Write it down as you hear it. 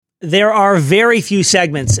There are very few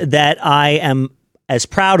segments that I am as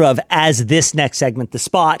proud of as this next segment, The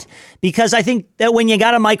Spot, because I think that when you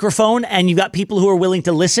got a microphone and you got people who are willing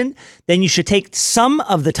to listen, then you should take some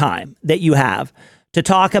of the time that you have to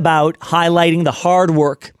talk about highlighting the hard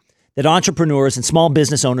work that entrepreneurs and small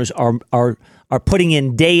business owners are putting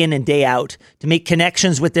in and day out to make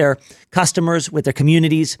connections with their customers, with their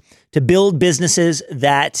communities, to build businesses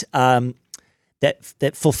that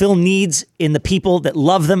fulfill needs in the people that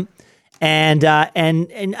love them. It's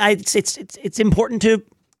important to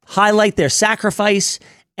highlight their sacrifice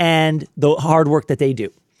and the hard work that they do.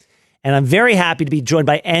 And I'm very happy to be joined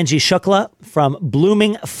by Angie Shukla from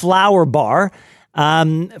Blooming Flower Bar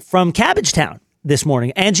from Cabbagetown this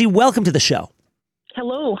morning. Angie, welcome to the show.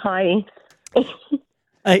 Hello. Hi.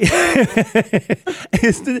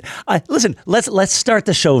 Listen, let's start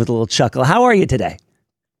the show with a little chuckle. How are you today?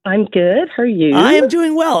 I'm good. How are you? I am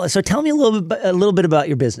doing well. So tell me a little bit about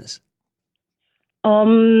your business.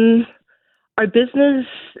 Our business,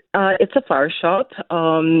 it's a flower shop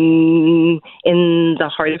in the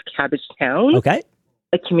heart of Cabbagetown. Okay.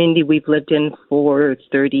 A community we've lived in for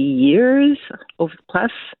 30 years over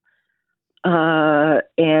plus.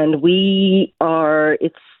 And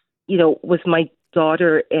with my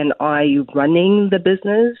daughter and I running the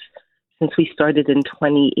business since we started in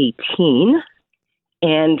 2018.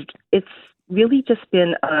 And it's really just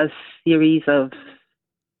been a series of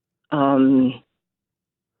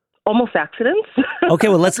almost accidents. Okay,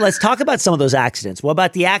 well, let's talk about some of those accidents. What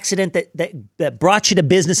about the accident that brought you to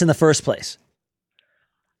business in the first place?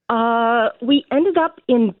 We ended up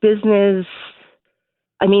in business.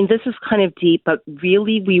 I mean, this is kind of deep, but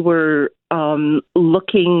really we were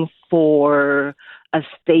looking for a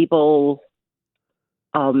stable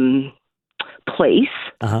place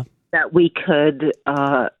that we could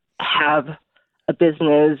have a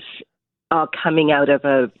business coming out of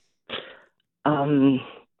a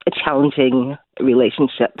challenging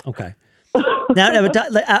relationship. Okay. Now,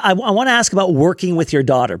 I want to ask about working with your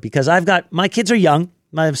daughter, because my kids are young.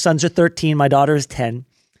 My sons are 13. My daughter is 10.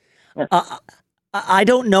 Yes. I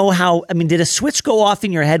don't know did a switch go off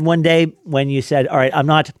in your head one day when you said, all right, I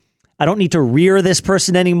don't need to rear this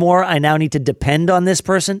person anymore. I now need to depend on this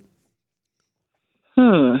person?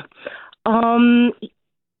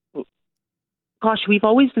 Gosh, we've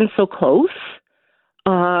always been so close.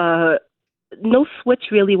 No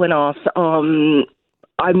switch really went off. No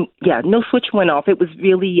switch went off. It was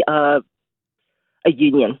really a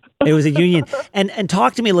union. It was a union. And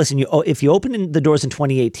talk to me. Listen, if you opened the doors in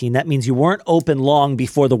 2018, that means you weren't open long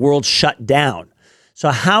before the world shut down. So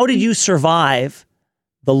how did you survive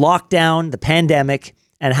the lockdown, the pandemic,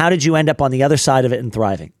 and how did you end up on the other side of it and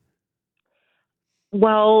thriving?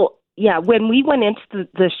 Well, yeah, when we went into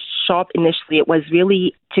the shop initially, it was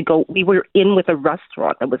really we were in with a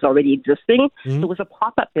restaurant that was already existing. Mm-hmm. It was a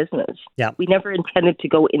pop-up business. Yeah. We never intended to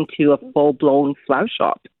go into a full-blown flower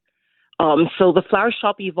shop. So the flower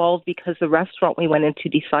shop evolved because the restaurant we went into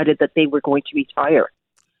decided that they were going to retire.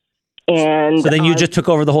 And so then you just took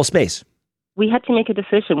over the whole space. We had to make a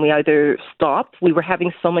decision. We either stop. We were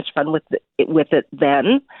having so much fun with it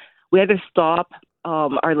then. We either stop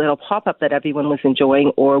our little pop-up that everyone was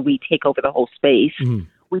enjoying, or we take over the whole space. Mm-hmm.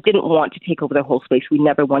 We didn't want to take over the whole space. We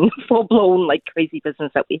never wanted a full-blown, crazy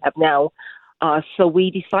business that we have now. So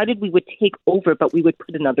we decided we would take over, but we would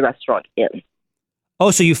put another restaurant in.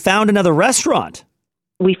 Oh, so you found another restaurant?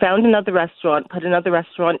 We found another restaurant, put another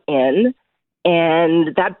restaurant in,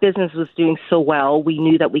 and that business was doing so well, we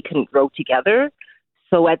knew that we couldn't grow together.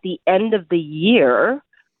 So at the end of the year,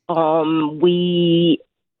 we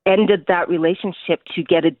ended that relationship to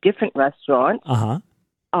get a different restaurant.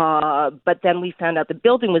 But then we found out the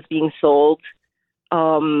building was being sold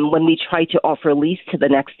when we tried to offer a lease to the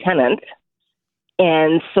next tenant.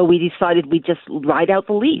 And so we decided we'd just ride out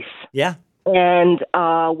the lease. Yeah. And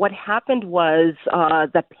what happened was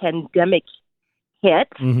the pandemic hit.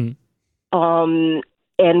 Mm-hmm.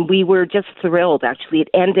 And we were just thrilled, actually. It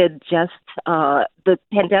ended the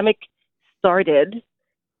pandemic started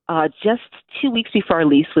just 2 weeks before our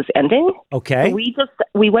lease was ending. Okay. So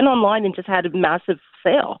we went online and just had a massive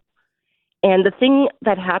sale. And the thing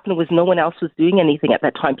that happened was no one else was doing anything at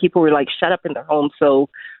that time. People were shut up in their homes. So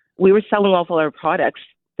we were selling off all our products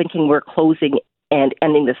thinking we're closing and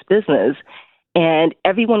ending this business. And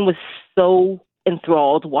everyone was so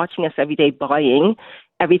enthralled watching us every day buying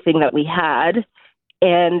everything that we had.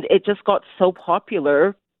 And it just got so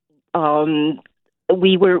popular.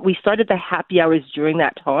 We started the happy hours during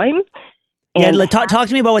that time. And talk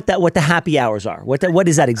to me about what the happy hours are. What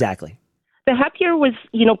is that exactly? The happy hour was,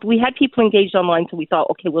 we had people engaged online, so we thought,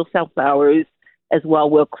 okay, we'll sell flowers as well.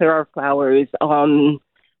 We'll clear our flowers.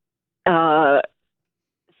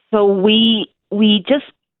 So we just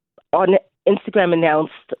on Instagram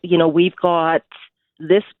announced, we've got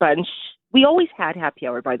this bunch. We always had happy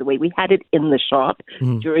hour, by the way. We had it in the shop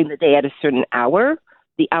during the day at a certain hour.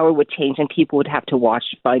 The hour would change and people would have to watch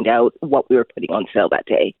to find out what we were putting on sale that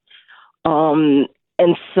day. And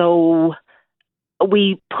so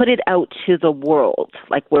we put it out to the world,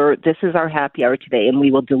 like this is our happy hour today and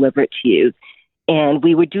we will deliver it to you. And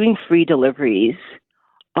we were doing free deliveries.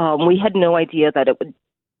 We had no idea that it would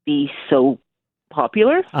be so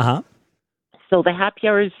popular. Uh-huh. So the happy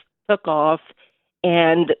hours took off,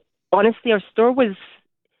 and honestly, our store was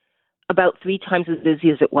about 3 times as busy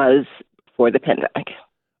as it was before the pandemic.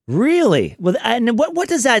 Really? Well, and what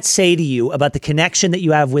does that say to you about the connection that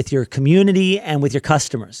you have with your community and with your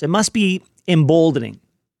customers? It must be emboldening.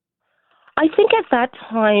 I think at that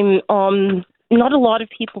time, not a lot of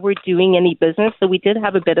people were doing any business, so we did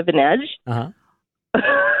have a bit of an edge. Uh-huh.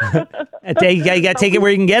 You got to take it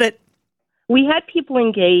where you can get it. We had people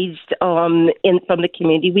engaged from the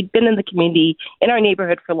community. We'd been in the community in our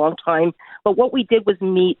neighborhood for a long time, but what we did was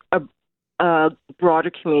meet a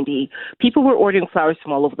broader community. People were ordering flowers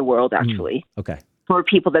from all over the world, actually. Okay. For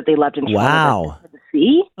people that they loved in Toronto. Wow. To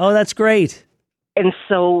see. Oh, that's great. And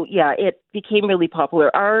so, yeah, it became really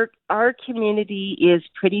popular. Our community is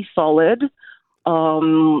pretty solid.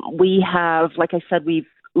 We have, like I said, we've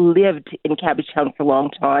lived in Cabbagetown for a long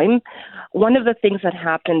time. One of the things that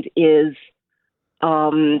happened is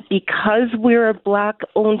because we're a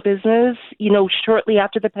Black-owned business, shortly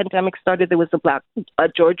after the pandemic started, there was a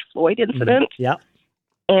George Floyd incident. Yeah.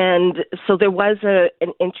 And so there was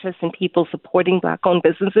an interest in people supporting Black-owned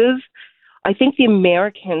businesses. I think the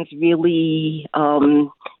Americans really,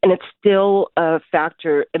 and it's still a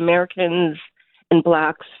factor, Americans and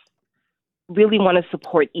Blacks really want to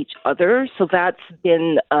support each other. So that's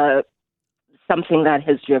been something that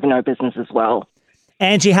has driven our business as well.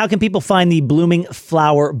 Angie, how can people find the Blooming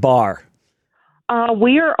Flower Bar?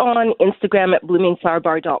 We are on Instagram at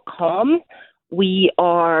bloomingflowerbar.com.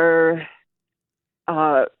 Our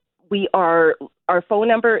phone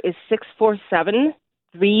number is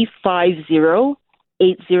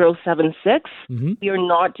 647-350-8076. We are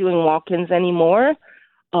not doing walk-ins anymore.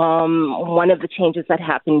 One of the changes that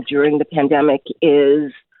happened during the pandemic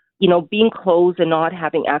is, being closed and not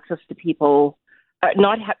having access to people,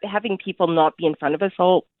 having people not be in front of us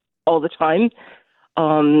all the time,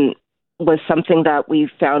 was something that we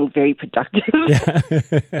found very productive.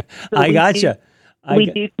 So I gotcha. We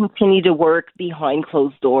do continue to work behind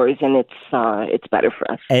closed doors, and it's better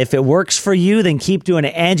for us. If it works for you, then keep doing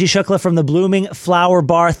it. Angie Shukla from the Blooming Flower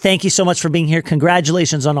Bar, thank you so much for being here.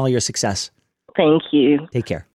 Congratulations on all your success. Thank you. Take care.